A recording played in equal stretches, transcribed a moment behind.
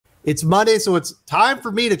It's Monday, so it's time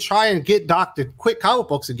for me to try and get Doc to quit comic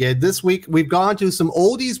books again. This week, we've gone to some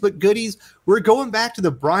oldies but goodies. We're going back to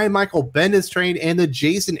the Brian Michael Bendis train and the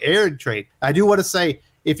Jason Aaron train. I do want to say,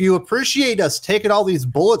 if you appreciate us taking all these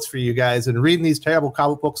bullets for you guys and reading these terrible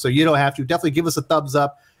comic books so you don't have to, definitely give us a thumbs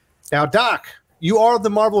up. Now, Doc, you are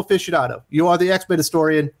the Marvel aficionado. You are the X-Men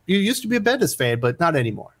historian. You used to be a Bendis fan, but not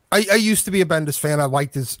anymore. I used to be a Bendis fan. I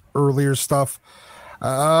liked his earlier stuff.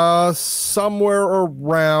 Somewhere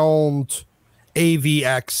around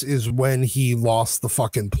AVX is when he lost the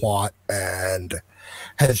fucking plot and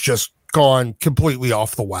has just gone completely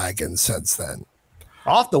off the wagon since then.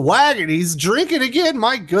 Off the wagon? He's drinking again?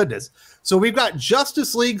 My goodness. So we've got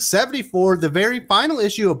Justice League 74, the very final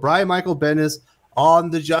issue of Brian Michael Bendis on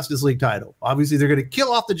the Justice League title. Obviously, they're going to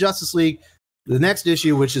kill off the Justice League the next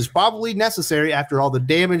issue, which is probably necessary after all the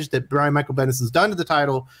damage that Brian Michael Bendis has done to the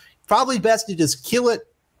title. Probably best to just kill it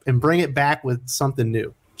and bring it back with something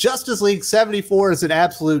new. Justice League 74 is an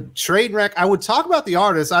absolute train wreck. I would talk about the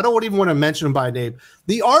artist. I don't even want to mention him by name.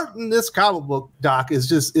 The art in this comic book, Doc,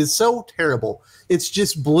 is so terrible. It's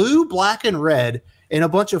just blue, black, and red, and a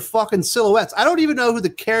bunch of fucking silhouettes. I don't even know who the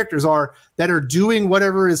characters are that are doing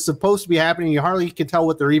whatever is supposed to be happening. You hardly can tell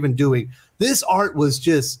what they're even doing. This art was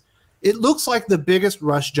just, it looks like the biggest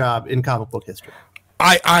rush job in comic book history.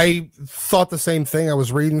 I thought the same thing. I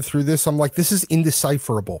was reading through this. I'm like, this is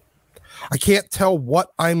indecipherable. I can't tell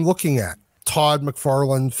what I'm looking at. Todd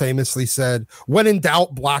McFarlane famously said, when in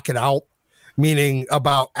doubt, black it out, meaning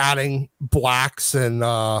about adding blacks and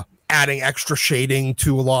adding extra shading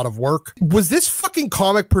to a lot of work. Was this fucking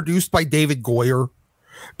comic produced by David Goyer?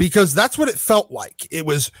 Because that's what it felt like. It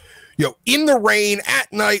was, you know, in the rain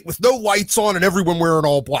at night with no lights on and everyone wearing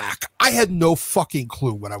all black. I had no fucking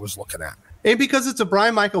clue what I was looking at. And because it's a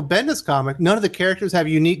Brian Michael Bendis comic, none of the characters have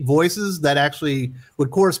unique voices that actually would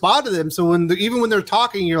correspond to them. So even when they're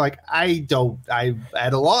talking, you're like, I'm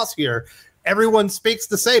at a loss here. Everyone speaks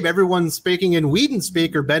the same. Everyone's speaking in Whedon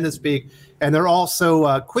speak or Bendis speak, and they're all so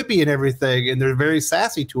quippy and everything, and they're very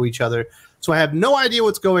sassy to each other. So I have no idea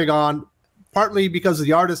what's going on, partly because of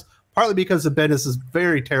the artist, partly because of Bendis'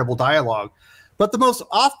 very terrible dialogue. But the most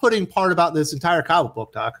off-putting part about this entire comic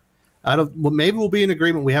book, Doc, maybe we'll be in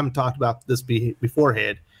agreement, we haven't talked about this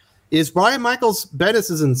beforehand, is Brian Michael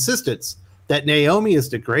Bendis' insistence that Naomi is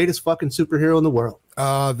the greatest fucking superhero in the world.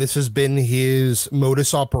 This has been his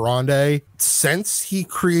modus operandi since he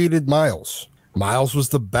created Miles. Miles was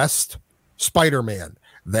the best Spider-Man.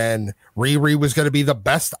 Then Riri was going to be the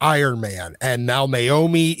best Iron Man. And now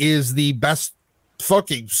Naomi is the best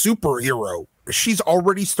fucking superhero. She's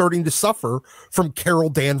already starting to suffer from Carol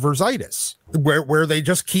Danvers-itis, where they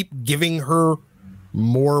just keep giving her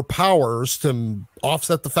more powers to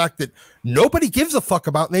offset the fact that nobody gives a fuck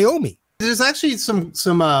about Naomi. There's actually some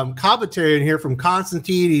commentary in here from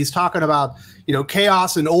Constantine. He's talking about, you know,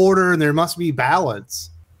 chaos and order, and there must be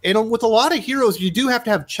balance. And with a lot of heroes, you do have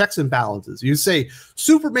to have checks and balances. You say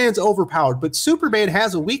Superman's overpowered, but Superman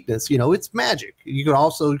has a weakness. You know, it's magic. You could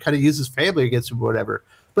also kind of use his family against him or whatever.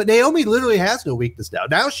 But Naomi literally has no weakness now.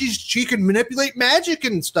 Now she can manipulate magic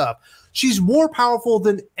and stuff. She's more powerful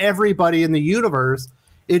than everybody in the universe.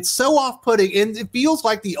 It's so off-putting, and it feels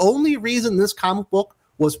like the only reason this comic book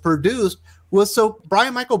was produced was so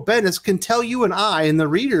Brian Michael Bendis can tell you and I and the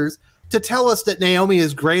readers to tell us that Naomi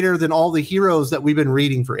is greater than all the heroes that we've been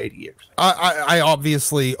reading for 80 years. I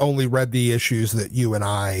obviously only read the issues that you and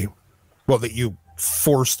I, well, that you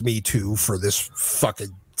forced me to for this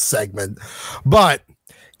fucking segment. But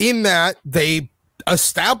in that, they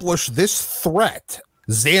established this threat,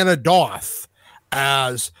 Xanadoth,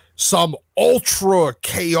 as some ultra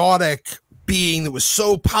chaotic being that was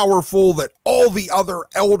so powerful that all the other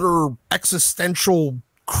elder existential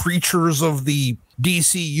creatures of the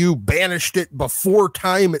DCU banished it before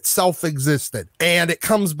time itself existed. And it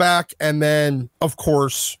comes back, and then, of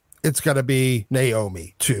course, it's going to be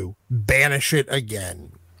Naomi to banish it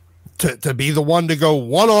again, to be the one to go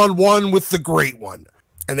one-on-one with the Great One.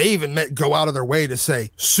 And they even go out of their way to say,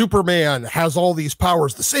 Superman has all these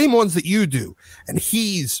powers, the same ones that you do, and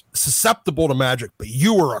he's susceptible to magic, but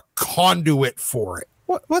you are a conduit for it.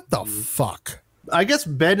 What the fuck? I guess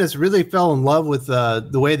Bendis really fell in love with the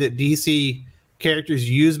way that DC characters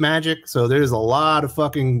use magic, so there's a lot of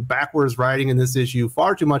fucking backwards writing in this issue,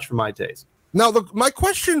 far too much for my taste. Now, my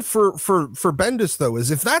question for Bendis, though,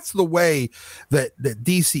 is if that's the way that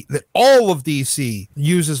all of DC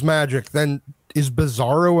uses magic, then is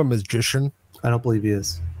Bizarro a magician? I don't believe he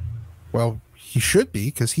is. Well, he should be,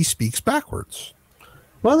 because he speaks backwards.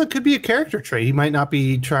 Well, it could be a character trait. He might not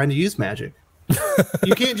be trying to use magic.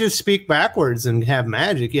 You can't just speak backwards and have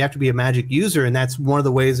magic. You have to be a magic user, and that's one of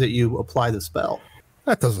the ways that you apply the spell.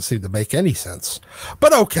 That doesn't seem to make any sense.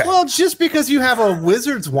 But okay. Well, just because you have a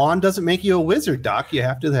wizard's wand doesn't make you a wizard, Doc. You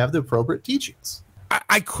have to have the appropriate teachings.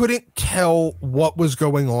 I couldn't tell what was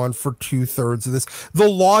going on for 2/3 of this. The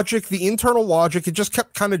logic, the internal logic, it just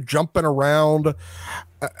kept kind of jumping around.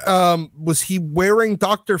 Was he wearing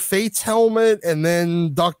Dr. Fate's helmet, and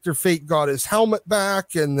then Dr. Fate got his helmet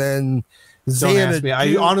back, and then Don't ask me.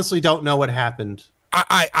 I honestly don't know what happened.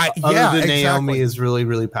 Other than Naomi is really,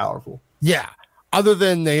 really powerful. Yeah. Other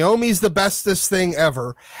than Naomi's the bestest thing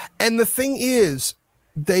ever. And the thing is,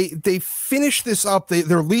 they finish this up.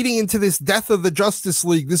 They're leading into this death of the Justice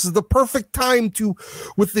League. This is the perfect time to,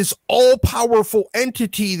 with this all-powerful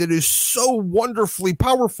entity that is so wonderfully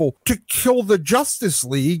powerful, to kill the Justice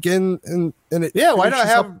League. And it why not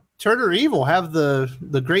have turn her evil? Have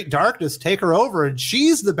the Great Darkness take her over, and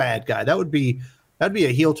she's the bad guy. That'd be a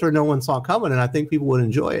heel turn no one saw coming, and I think people would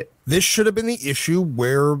enjoy it. This should have been the issue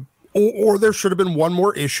where, or there should have been one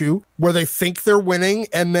more issue where they think they're winning,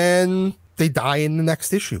 and then they die in the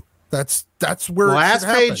next issue. That's where the last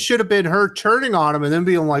page should have been her turning on him and then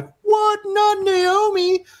being like, "What? Not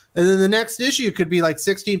Naomi!" And then the next issue could be like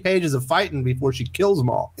 16 pages of fighting before she kills them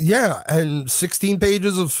all. Yeah, and 16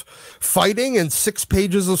 pages of fighting and 6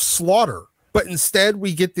 pages of slaughter. But instead,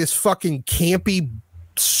 we get this fucking campy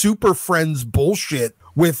Super Friends bullshit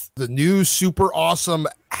with the new super awesome,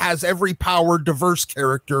 has every power, diverse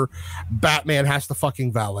character. Batman has to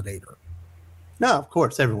fucking validate her. No, of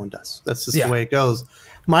course, everyone does. That's just the way it goes.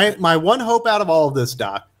 My one hope out of all of this,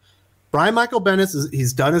 Doc, Brian Michael Bendis,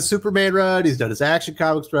 he's done his Superman run, he's done his Action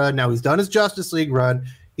Comics run, now he's done his Justice League run.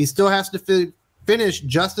 He still has to finish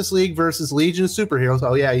Justice League versus Legion of Superheroes.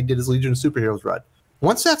 Oh yeah, he did his Legion of Superheroes run.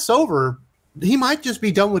 Once that's over, he might just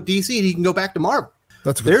be done with DC and he can go back to Marvel.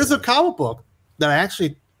 There's a comic book that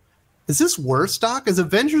is this worse, Doc? Is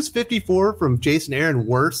Avengers 54 from Jason Aaron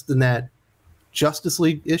worse than that Justice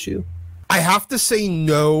League issue? I have to say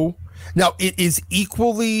no. Now, it is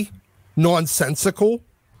equally nonsensical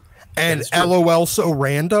and LOL so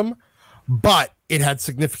random, but it had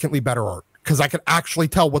significantly better art because I could actually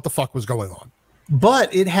tell what the fuck was going on.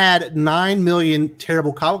 But it had 9 million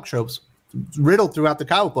terrible comic tropes riddled throughout the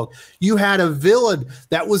comic book. You had a villain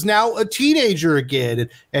that was now a teenager again,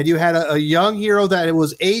 and you had a young hero that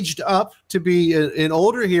was aged up to be an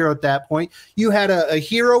older hero at that point. You had a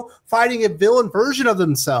hero fighting a villain version of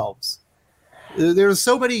themselves. There's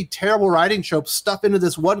so many terrible writing tropes stuffed into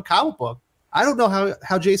this one comic book. I don't know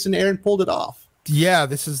how Jason Aaron pulled it off. Yeah,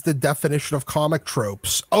 this is the definition of comic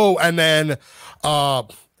tropes. Oh, and then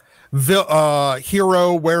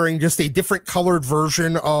hero wearing just a different colored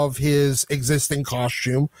version of his existing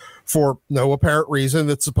costume for no apparent reason.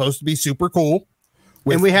 That's supposed to be super cool.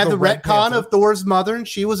 And we had the retcon of Thor's mother, and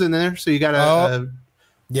she was in there. So you got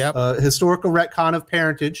a historical retcon of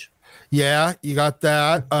parentage. Yeah, you got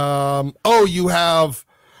that. You have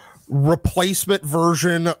replacement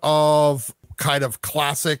version of kind of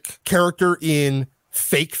classic character in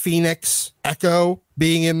fake Phoenix, Echo,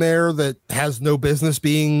 being in there that has no business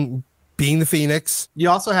being the Phoenix. You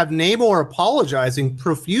also have Namor apologizing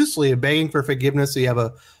profusely and begging for forgiveness. So you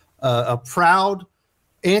have a proud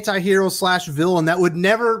anti-hero / villain that would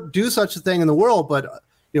never do such a thing in the world, but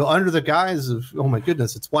under the guise of, oh my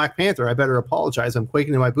goodness, it's Black Panther, I better apologize, I'm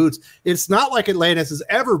quaking in my boots. It's not like Atlantis has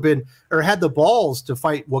ever been or had the balls to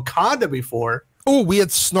fight Wakanda before. Oh, we had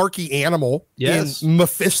Snarky Animal in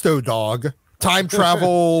Mephisto Dog. Time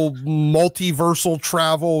travel, multiversal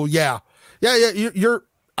travel. Yeah. You're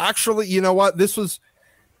actually, you know what? This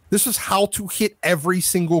is how to hit every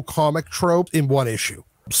single comic trope in one issue.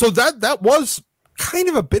 So that was kind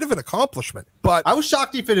of a bit of an accomplishment. But I was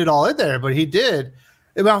shocked he fit it all in there, but he did.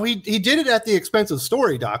 Well, he did it at the expense of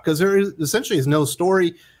story, Doc, because there essentially is no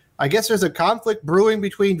story. I guess there's a conflict brewing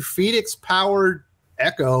between Phoenix-powered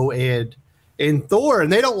Echo and Thor,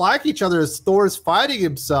 and they don't like each other as Thor's fighting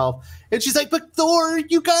himself. And she's like, "But Thor,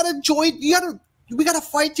 you gotta join. We gotta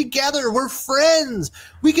fight together. We're friends.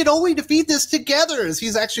 We can only defeat this together." As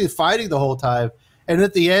he's actually fighting the whole time, and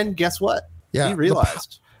at the end, guess what? Yeah, he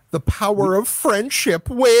realized the power of friendship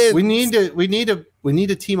wins. We need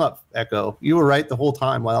to team up, Echo. You were right the whole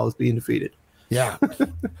time while I was being defeated. Yeah.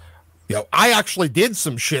 I actually did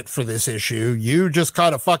some shit for this issue. You just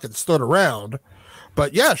kind of fucking stood around.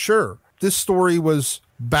 But yeah, sure. This story was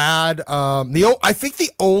bad. I think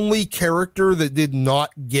the only character that did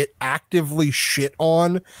not get actively shit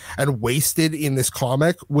on and wasted in this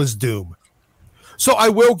comic was Doom. So I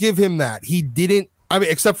will give him that. He didn't,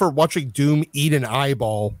 except for watching Doom eat an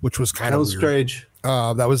eyeball, which was kind of weird. Strange.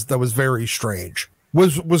 That was very strange.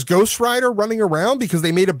 Was Ghost Rider running around? Because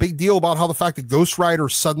they made a big deal about how the fact that Ghost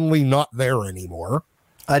Rider's suddenly not there anymore.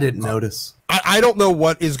 I didn't notice. I don't know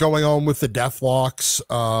what is going on with the Deathlocks.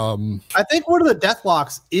 I think one of the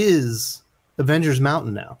Deathlocks is Avengers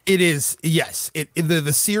Mountain now. It is, yes.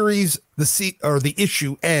 The series, the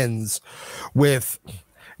issue ends with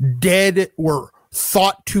dead or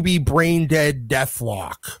thought to be brain dead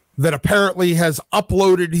Deathlock that apparently has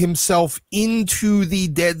uploaded himself into the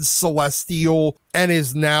dead Celestial and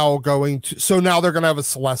is now going to. So now they're going to have a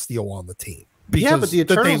Celestial on the team. Yeah, but the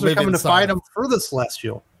Eternals are coming to fight him for the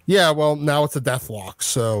Celestial. Yeah, well, now it's a Deathlock,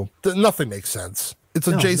 so nothing makes sense. It's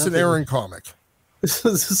a Jason Aaron comic. This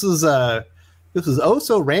is oh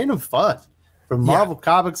so random fun from Marvel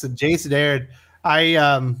Comics and Jason Aaron.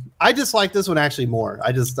 I just like this one actually more.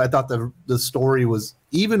 I thought the story was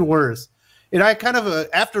even worse. And I kind of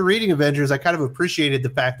after reading Avengers, I kind of appreciated the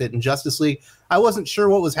fact that in Justice League, I wasn't sure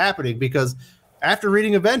what was happening because after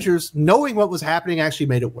reading Avengers, knowing what was happening actually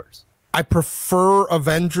made it worse. I prefer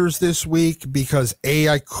Avengers this week because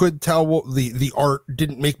I could tell the art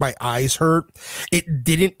didn't make my eyes hurt. It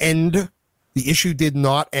didn't end. The issue did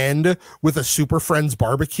not end with a Super Friends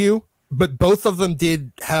barbecue, but both of them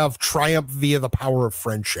did have triumph via the power of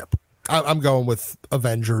friendship. I'm going with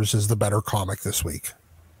Avengers as the better comic this week.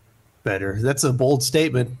 Better. That's a bold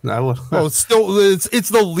statement. Well, it's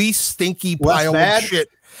the least stinky pile of shit.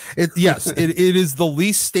 It is the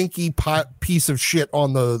least stinky piece of shit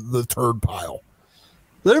on the turd pile.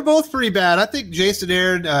 They're both pretty bad. I think Jason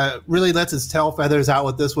Aaron really lets his tail feathers out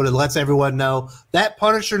with this one and lets everyone know that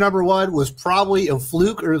Punisher #1 was probably a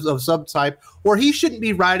fluke or of some type, or he shouldn't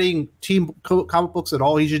be writing team comic books at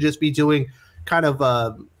all. He should just be doing kind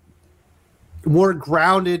of more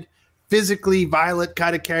grounded, physically violent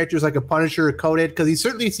kind of characters like a Punisher or Conan, because he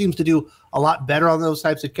certainly seems to do a lot better on those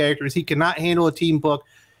types of characters. He cannot handle a team book.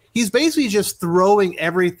 He's basically just throwing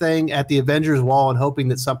everything at the Avengers wall and hoping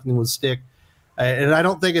that something will stick. And I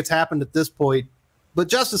don't think it's happened at this point. But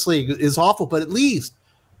Justice League is awful, but at least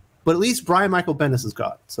Brian Michael Bendis is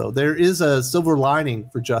gone. So there is a silver lining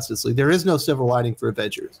for Justice League. There is no silver lining for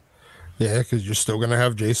Avengers. Yeah, because you're still going to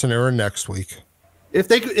have Jason Aaron next week. If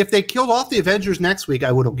they killed off the Avengers next week,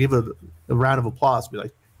 I would have given a round of applause. Be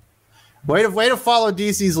like, way to follow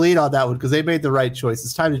DC's lead on that one because they made the right choice.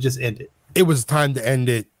 It's time to just end it. It was time to end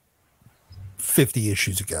it 50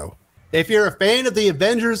 issues ago. If you're a fan of the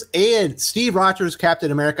Avengers and Steve Rogers,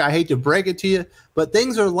 Captain America, I hate to break it to you, but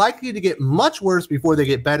things are likely to get much worse before they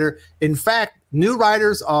get better. In fact, new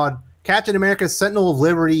writers on Captain America, Sentinel of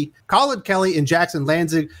Liberty, Colin Kelly and Jackson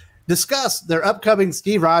Lanzing discuss their upcoming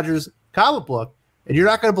Steve Rogers comic book, and you're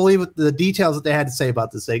not going to believe the details that they had to say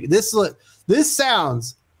about this thing. This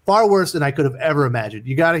sounds far worse than I could have ever imagined.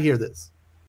 You got to hear this.